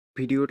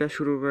ভিডিওটা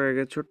শুরু করার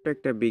আগে ছোট্ট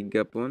একটা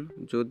বিজ্ঞাপন।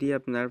 যদি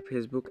আপনার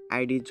ফেসবুক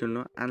আইডির জন্য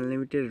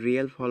আনলিমিটেড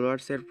রিয়েল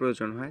ফলোয়ার্সের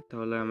প্রয়োজন হয়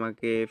তাহলে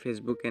আমাকে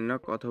ফেসবুকে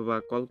নক অথবা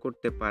কল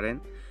করতে পারেন।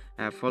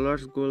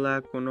 ফলোয়ার্সগুলা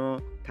কোনো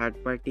থার্ড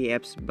পার্টি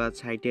অ্যাপস বা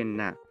সাইটের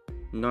না,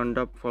 নন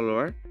ডপ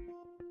ফলোয়ার।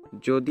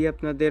 যদি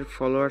আপনাদের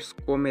ফলোয়ার্স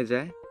কমে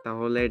যায়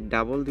তাহলে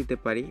ডাবল দিতে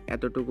পারি,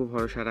 এতটুকু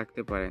ভরসা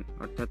রাখতে পারেন।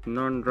 অর্থাৎ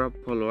নন ড্রপ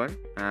ফলোয়ার,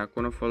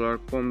 কোনো ফলোয়ার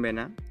কমবে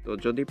না। তো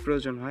যদি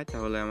প্রয়োজন হয়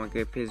তাহলে আমাকে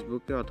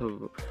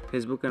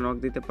ফেসবুকে নক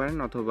দিতে পারেন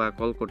অথবা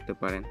কল করতে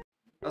পারেন।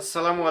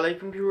 আসসালামু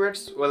আলাইকুম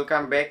ভিউয়ার্স,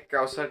 ওয়েলকাম ব্যাক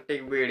কাউসার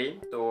টেক বিডি।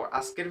 তো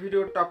আজকের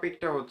ভিডিওর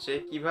টপিকটা হচ্ছে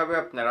কিভাবে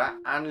আপনারা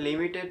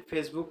আনলিমিটেড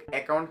ফেসবুক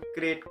অ্যাকাউন্ট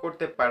ক্রিয়েট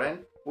করতে পারেন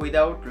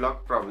উইদাউট লক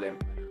প্রবলেম।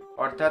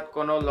 অর্থাৎ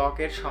কোনো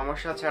লকের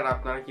সমস্যা ছাড়া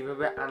আপনারা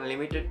কিভাবে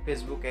আনলিমিটেড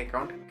ফেসবুক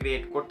অ্যাকাউন্ট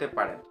ক্রিয়েট করতে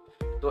পারেন।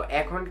 তো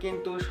এখন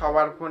কিন্তু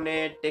সবার ফোনে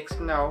টেক্সট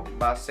নাও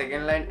বা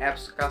সেকেন্ড লাইন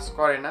অ্যাপস কাজ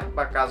করে না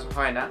বা কাজ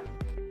হয় না।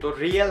 তো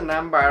রিয়েল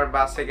নাম্বার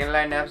বা সেকেন্ড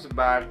লাইন অ্যাপস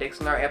বা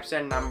টেক্সট নাও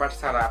অ্যাপসের নাম্বার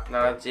ছাড়া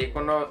আপনারা যে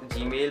কোনো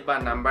জিমেইল বা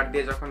নাম্বার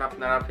দিয়ে যখন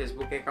আপনারা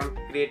ফেসবুক অ্যাকাউন্ট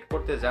ক্রিয়েট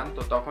করতে যান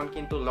তো তখন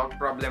কিন্তু লক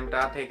প্রবলেমটা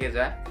থেকে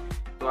যায়।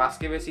 তো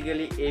আজকে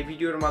বেসিক্যালি এই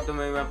ভিডিওর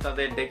মাধ্যমে আমি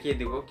আপনাদের দেখিয়ে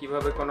দিব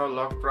কিভাবে কোনো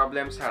লক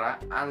প্রবলেম ছাড়া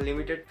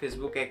আনলিমিটেড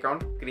ফেসবুক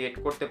অ্যাকাউন্ট ক্রিয়েট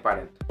করতে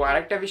পারেন। তো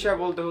আরেকটা বিষয়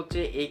বলতে হচ্ছে,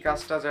 এই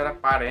কাজটা যারা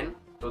পারেন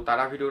তো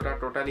তারা ভিডিওটা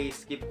টোটালি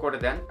স্কিপ করে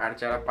দেন, আর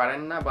যারা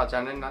পারেন না বা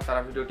জানেন না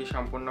তারা ভিডিওটি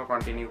সম্পূর্ণ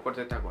কন্টিনিউ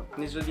করতে থাকুন।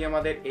 আপনি যদি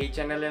আমাদের এই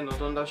চ্যানেলে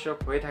নতুন দর্শক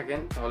হয়ে থাকেন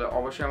তাহলে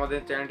অবশ্যই আমাদের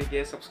চ্যানেলটিকে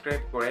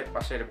সাবস্ক্রাইব করে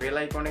পাশের বেল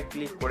আইকনে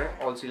ক্লিক করে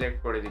অল সিলেক্ট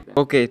করে দিবেন।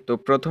 ওকে, তো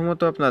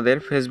প্রথমত আপনাদের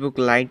ফেসবুক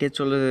লাইটে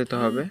চলে যেতে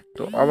হবে।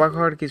 তো অবাক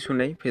হওয়ার কিছু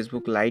নেই,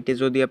 ফেসবুক লাইটে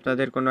যদি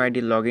আপনাদের কোনো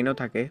আইডি লগ ইনও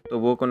থাকে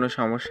তবুও কোনো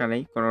সমস্যা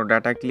নেই, কোনো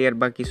ডাটা ক্লিয়ার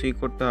বা কিছুই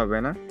করতে হবে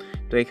না।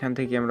 তো এখান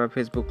থেকে আমরা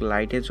ফেসবুক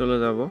লাইটে চলে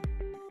যাব।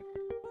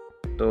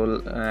 তো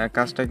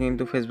কাজটা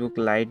কিন্তু ফেসবুক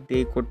লাইট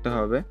দিয়েই করতে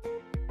হবে।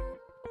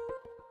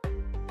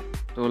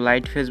 তো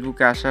লাইট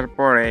ফেসবুকে আসার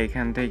পরে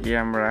এখান থেকে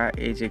আমরা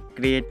এই যে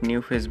ক্রিয়েট নিউ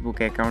ফেসবুক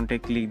অ্যাকাউন্টে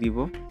ক্লিক দিব,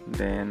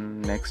 দেন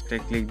নেক্সটে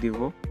ক্লিক দিব।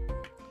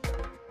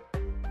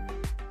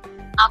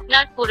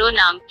 আপনার পুরো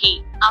নাম কি?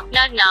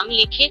 আপনার নাম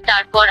লিখে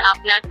তারপর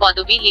আপনার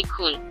পদবি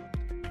লিখুন।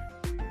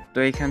 তো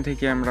এখান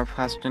থেকে আমরা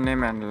first name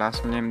and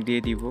last name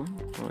দিয়ে দিব।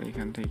 তো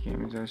এখান থেকে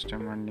আমি জাস্ট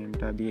আমার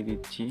নেমটা দিয়ে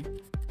দিচ্ছি।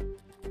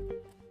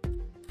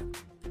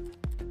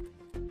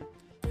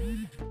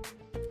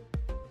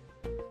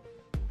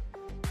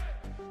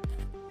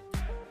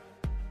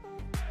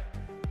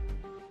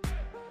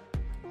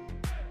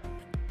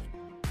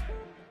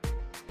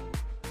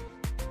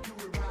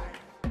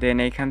 দেন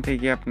এখান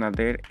থেকে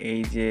আপনাদের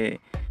এই যে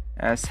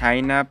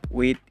sign up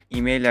with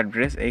email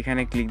address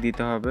এখানে ক্লিক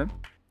দিতে হবে।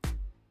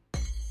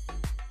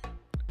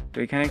 তো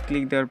এখানে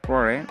ক্লিক দেওয়ার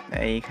পরে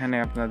এইখানে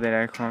আপনাদের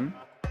এখন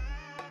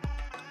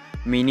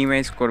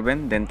মিনিমাইজ করবেন।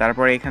 দেন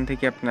তারপরে এখান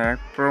থেকে আপনারা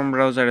ক্রোম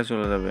ব্রাউজারে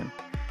চলে যাবেন।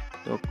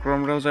 তো ক্রোম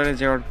ব্রাউজারে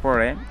যাওয়ার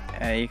পরে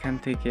এখান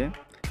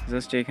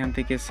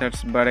থেকে সার্চ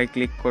বারে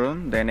ক্লিক করুন।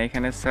 দেন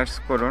এখানে সার্চ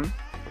করুন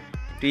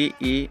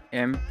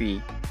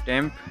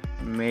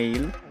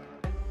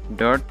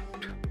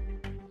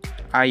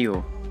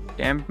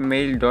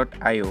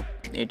tempmail.io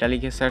এটা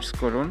লিখে সার্চ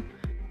করুন।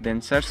 দেন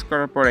সার্চ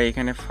করার পরে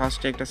এখানে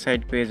ফার্স্টে একটা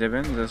সাইট পেয়ে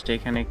যাবেন, জাস্ট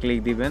এখানে ক্লিক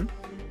দিবেন।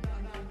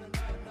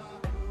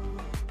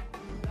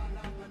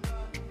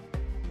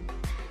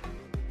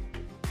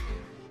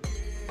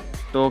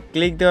 তো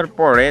ক্লিক দেওয়ার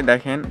পরে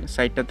দেখেন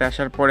সাইটটাতে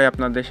আসার পরে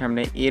আপনাদের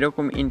সামনে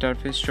এরকম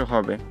ইন্টারফেস শো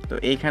হবে। তো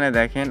এইখানে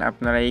দেখেন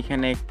আপনারা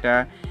এইখানে একটা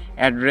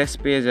অ্যাড্রেস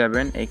পেয়ে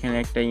যাবেন, এখানে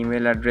একটা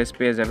ইমেল অ্যাড্রেস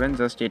পেয়ে যাবেন,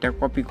 জাস্ট এটা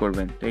কপি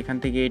করবেন। তো এখান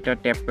থেকে এটা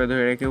ট্যাপ করে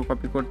ধরে রেখেও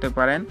কপি করতে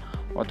পারেন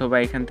অথবা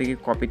এখান থেকে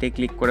কপিতে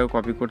ক্লিক করেও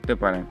কপি করতে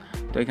পারেন।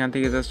 তো এখান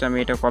থেকে জাস্ট আমি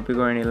এটা কপি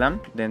করে নিলাম।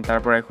 দেন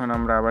তারপর এখন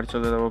আমরা আবার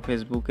চলে যাব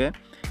ফেসবুকে।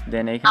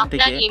 দেন এখান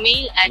থেকে আপনার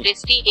ইমেইল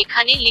অ্যাড্রেসটি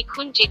এখানে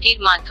লিখুন যেটির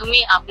মাধ্যমে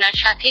আপনার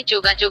সাথে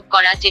যোগাযোগ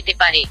করা যেতে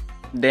পারে।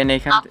 দেন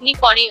আপনি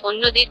পরে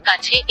অন্যদের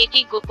কাছে এটি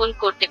গোপন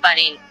করতে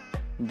পারেন।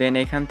 দেন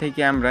এখান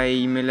থেকে আমরা এই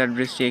ইমেল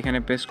অ্যাড্রেসটি এখানে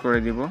পেস্ট করে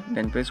দিব।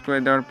 দেন পেস্ট করে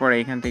দেওয়ার পরে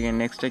এখান থেকে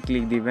নেক্সটে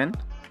ক্লিক দিবেন।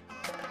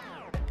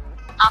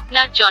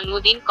 আপনার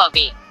জন্মদিন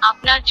কবে?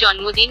 আপনার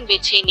জন্মদিন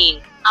বেছে নিন।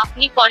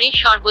 আপনি পরে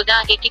সর্বদা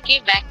এটিকে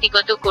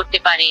ব্যক্তিগত করতে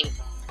পারেন।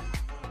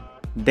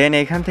 দেন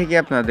এখান থেকে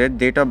আপনাদের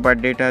ডেট অফ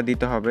বার্থডেটা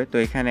দিতে হবে। তো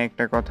এখানে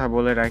একটা কথা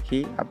বলে রাখি,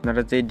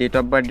 আপনারা যে ডেট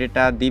অফ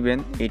বার্থডেটা দিবেন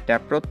এটা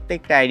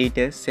প্রত্যেকটা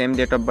আইডিতে সেম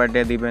ডেট অফ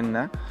বার্থডে দিবেন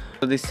না।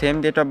 যদি সেম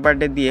ডেট অফ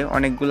বার্থডে দিয়ে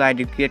অনেকগুলো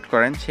আইডি ক্রিয়েট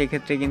করেন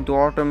সেক্ষেত্রে কিন্তু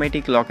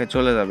অটোমেটিক লকে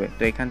চলে যাবে।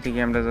 তো এখান থেকে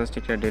আমরা জাস্ট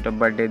একটা ডেট অফ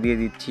বার্থডে দিয়ে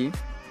দিচ্ছি।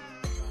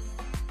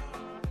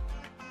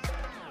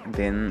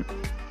 দেন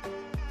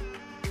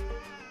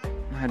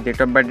ডেট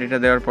অফ বার্থডেটা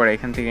দেওয়ার পরে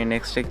এখান থেকে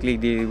নেক্সটে ক্লিক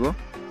দিয়ে দিব।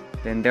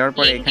 দেন দেওয়ার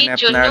পরে এখানে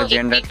আপনার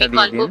জেন্ডারটা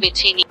দিয়ে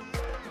দিন।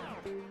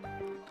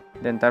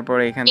 দেন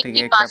তারপরে এখান থেকে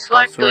একটা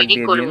পাসওয়ার্ড তৈরি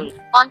দিয়ে করুন। দিন।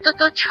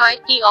 অন্তত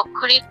 6টি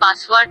অক্ষরের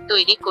পাসওয়ার্ড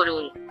তৈরি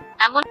করুন।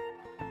 এমন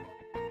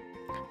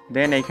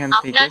দেন এখান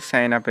থেকে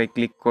সাইন আপে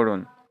ক্লিক করুন।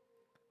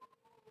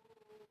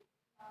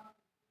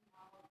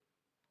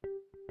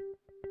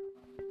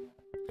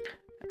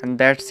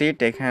 That's it.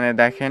 এখানে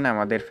দেখেন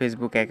আমাদের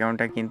ফেসবুক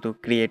অ্যাকাউন্টটা কিন্তু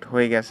ক্রিয়েট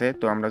হয়ে গেছে।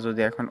 তো আমরা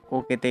যদি এখন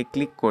ওকেতে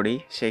ক্লিক করি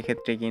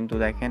সেক্ষেত্রে কিন্তু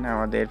দেখেন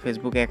আমাদের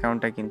ফেসবুক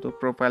অ্যাকাউন্টটা কিন্তু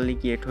প্রপারলি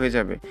ক্রিয়েট হয়ে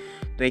যাবে।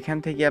 তো এখান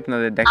থেকে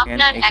আপনাদের দেখেন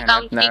আপনার এখানে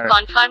অ্যাকাউন্টটি আপনার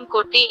কনফার্ম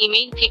করতে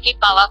ইমেইল থেকে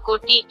পাওয়া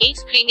কোডটি এই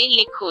স্ক্রিনে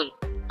লিখুন।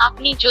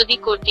 আপনি যদি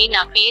কোডটি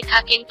না পেয়ে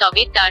থাকেন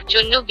তবে তার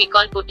জন্য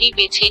বিকল্পটি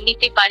বেছে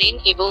নিতে পারেন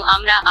এবং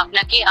আমরা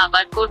আপনাকে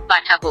আবার কোড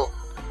পাঠাবো।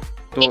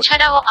 তো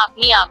এছাড়াও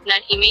আপনি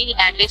আপনার ইমেইল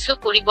অ্যাড্রেসও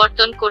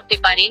পরিবর্তন করতে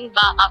পারেন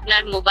বা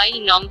আপনার মোবাইল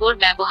নম্বর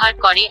ব্যবহার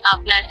করে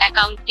আপনার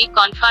অ্যাকাউন্টটি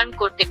কনফার্ম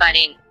করতে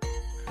পারেন।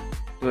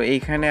 তো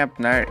এইখানে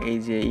আপনার এই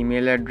যে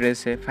ইমেল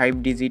অ্যাড্রেসে 5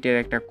 ডিজিটের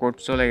একটা কোড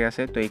চলে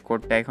গেছে। তো এই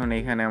কোডটা এখন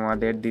এখানে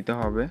আমাদের দিতে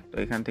হবে। তো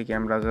এখান থেকে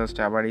আমরা জাস্ট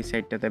আবার এই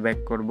সাইটটাতে ব্যাক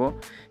করব।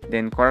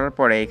 দেন করার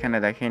পরে এখানে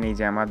দেখেন এই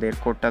যে আমাদের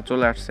কোডটা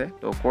চলে আসছে।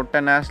 তো কোডটা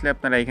না আসলে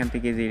আপনারা এখান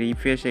থেকে যে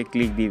রিফ্রেশে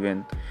ক্লিক দিবেন।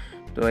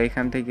 তো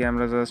এখান থেকে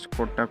আমরা জাস্ট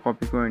কোডটা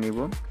কপি করে নিব।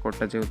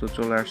 কোডটা যেহেতু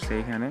চলে আসছে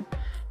এখানে,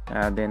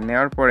 দেন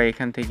নেওয়ার পরে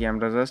এখান থেকে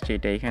আমরা জাস্ট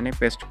এটা এখানে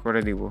পেস্ট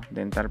করে দিব।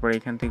 দেন তারপরে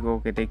এখান থেকে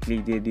ওকেতে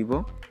ক্লিক দিয়ে দিব।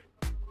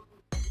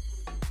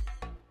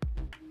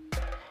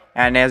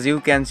 And as you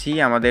can see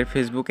আমাদের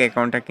ফেসবুক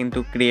অ্যাকাউন্টটা কিন্তু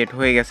ক্রিয়েট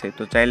হয়ে গেছে।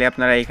 তো চাইলে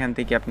আপনারা এখান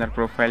থেকে আপনার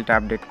প্রোফাইলটা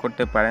আপডেট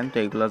করতে পারেন। তো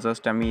এগুলো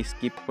জাস্ট আমি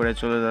স্কিপ করে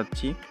চলে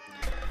যাচ্ছি।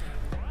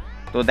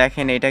 তো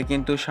দেখেন এটা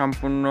কিন্তু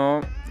সম্পূর্ণ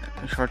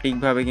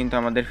সঠিকভাবে কিন্তু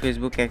আমাদের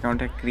ফেসবুক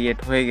অ্যাকাউন্টটা ক্রিয়েট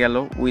হয়ে গেল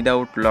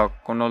উইদাউট লক,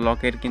 কোনো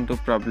লকের কিন্তু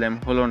প্রবলেম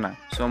হলো না।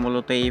 সো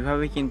মূলত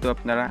এইভাবে কিন্তু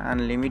আপনারা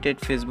আনলিমিটেড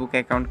ফেসবুক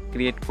অ্যাকাউন্ট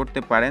ক্রিয়েট করতে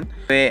পারেন।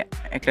 তবে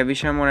একটা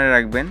বিষয় মনে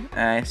রাখবেন,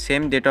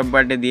 সেম ডেট অফ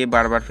বার্থডে দিয়ে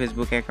বারবার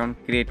ফেসবুক অ্যাকাউন্ট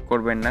ক্রিয়েট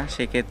করবেন না,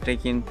 সেক্ষেত্রে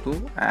কিন্তু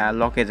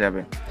লকে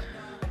যাবে।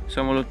 সো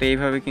মূলত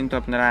এইভাবে কিন্তু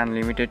আপনারা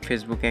আনলিমিটেড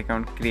ফেসবুক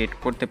অ্যাকাউন্ট ক্রিয়েট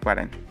করতে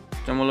পারেন।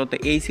 তো মূলত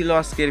এই ছিল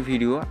আজকের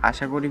ভিডিও।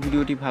 আশা করি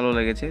ভিডিওটি ভালো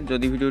লেগেছে।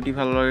 যদি ভিডিওটি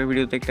ভালো লাগে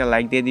ভিডিওতে একটা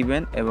লাইক দিয়ে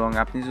দিবেন এবং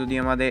আপনি যদি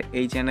আমাদের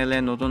এই চ্যানেলে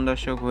নতুন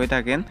দর্শক হয়ে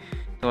থাকেন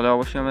তাহলে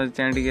অবশ্যই আমাদের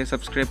চ্যানেলটিকে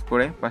সাবস্ক্রাইব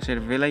করে পাশের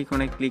বেল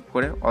আইকনে ক্লিক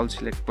করে অল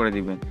সিলেক্ট করে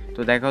দিবেন। তো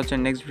দেখা হচ্ছে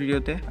নেক্সট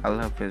ভিডিওতে।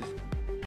 আল্লাহ হাফেজ।